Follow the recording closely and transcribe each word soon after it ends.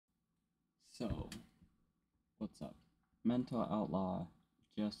So, what's up? Mental Outlaw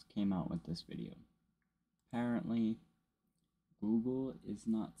just came out with this video. Apparently, Google is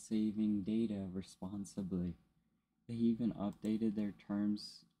not saving data responsibly. They even updated their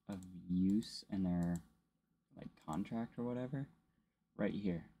terms of use and their contract or whatever. Right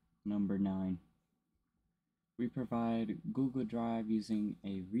here, number 9. We provide Google Drive using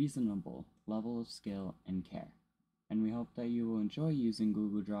a reasonable level of skill and care, and we hope that you will enjoy using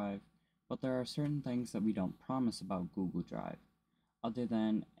Google Drive, but there are certain things that we don't promise about Google Drive. Other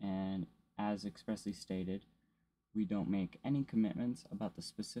than, and as expressly stated, we don't make any commitments about the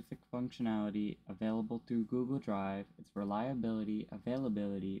specific functionality available through Google Drive, its reliability,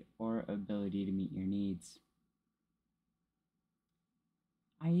 availability, or ability to meet your needs.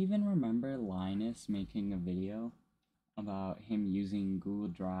 I even remember Linus making a video about him using Google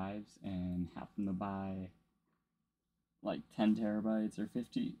Drives and having to buy like 10 terabytes or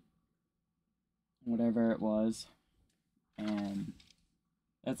 50, whatever it was, and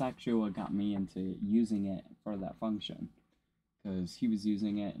that's actually what got me into using it for that function, because he was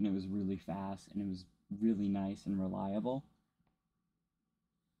using it and it was really fast and it was really nice and reliable.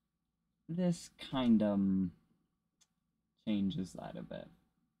 This kind of changes that a bit.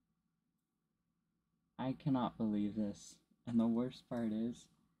 I cannot believe this, and the worst part is,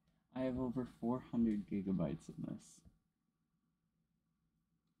 I have over 400 gigabytes in this.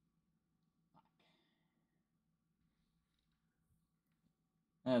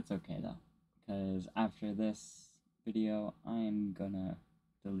 That's okay though, because after this video, I am gonna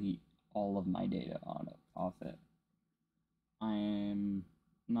delete all of my data off it. I am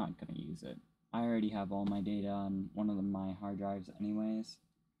not gonna use it. I already have all my data on one of my hard drives anyways.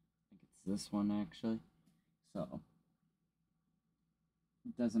 I think it's this one actually. So,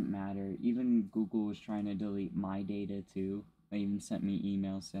 it doesn't matter. Even Google was trying to delete my data too. They even sent me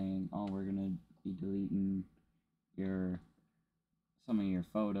emails saying, oh, we're gonna be deleting some of your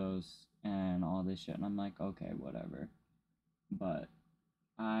photos and all this shit. And I'm like, okay, whatever. But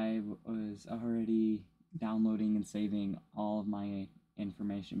I was already downloading and saving all of my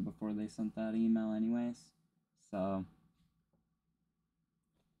information before they sent that email anyways. So,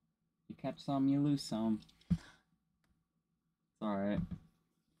 you catch some, you lose some. It's alright.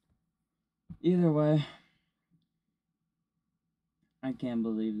 Either way, I can't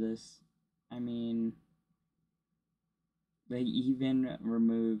believe this. I mean, they even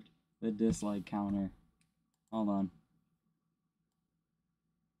removed the dislike counter. Hold on.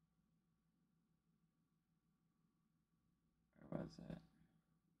 Where was it?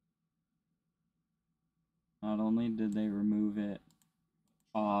 Not only did they remove it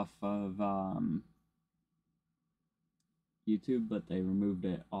off of YouTube, but they removed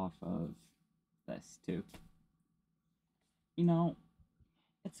it off of this too. You know,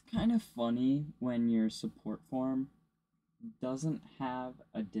 it's kind of funny when your support form doesn't have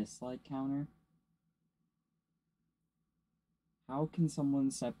a dislike counter. How can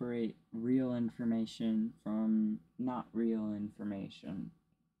someone separate real information from not real information?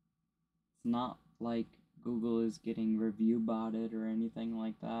 It's not like Google is getting review botted or anything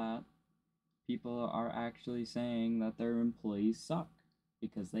like that. People are actually saying that their employees suck,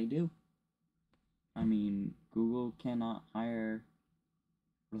 because they do. I mean, Google cannot hire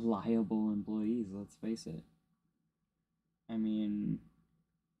reliable employees, let's face it. I mean,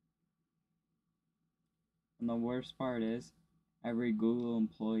 and the worst part is, every Google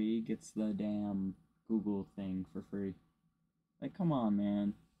employee gets the damn Google thing for free. Like, come on,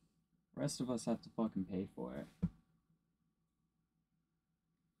 man. The rest of us have to fucking pay for it.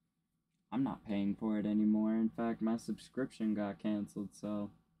 I'm not paying for it anymore. In fact, my subscription got canceled,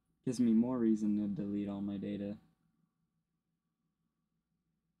 so it gives me more reason to delete all my data.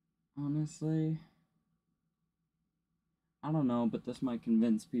 Honestly, I don't know, but this might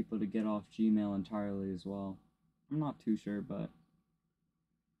convince people to get off Gmail entirely as well. I'm not too sure, but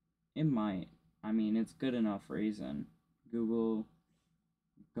it might. I mean, it's good enough reason. Google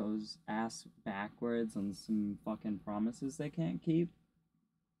goes ass backwards on some fucking promises they can't keep.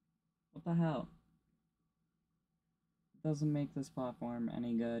 What the hell? It doesn't make this platform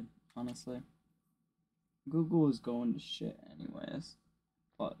any good, honestly. Google is going to shit anyways,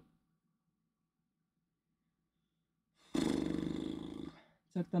 but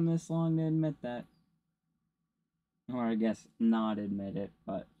took them this long to admit that. Or I guess not admit it,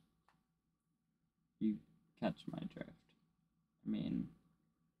 but you catch my drift. I mean,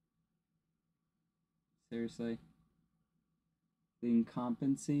 seriously? The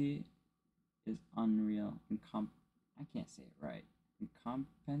incompetency is unreal. I can't say it right.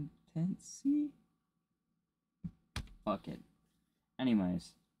 Incompetency? Fuck it.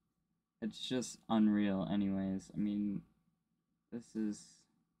 Anyways, It's just unreal, anyways. I mean, this is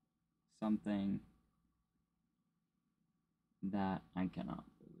something that I cannot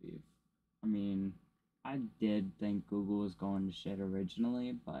believe. I mean, I did think Google was going to shit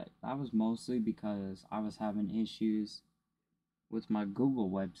originally, but that was mostly because I was having issues with my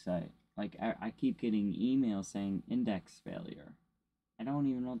Google website. Like, I keep getting emails saying index failure. I don't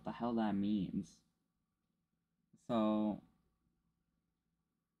even know what the hell that means. So,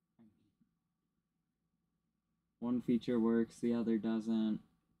 one feature works, the other doesn't.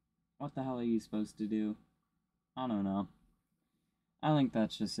 What the hell are you supposed to do? I don't know. I think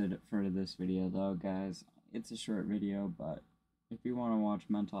that's just it for this video though, guys. It's a short video, but if you want to watch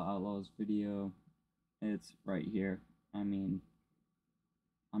Mental Outlaws video, it's right here. I mean,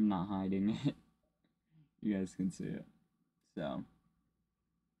 I'm not hiding it. You guys can see it. So,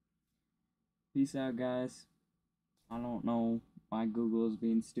 peace out, guys. I don't know why Google is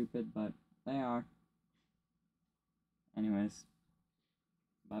being stupid, but they are. Anyways,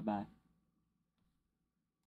 bye-bye.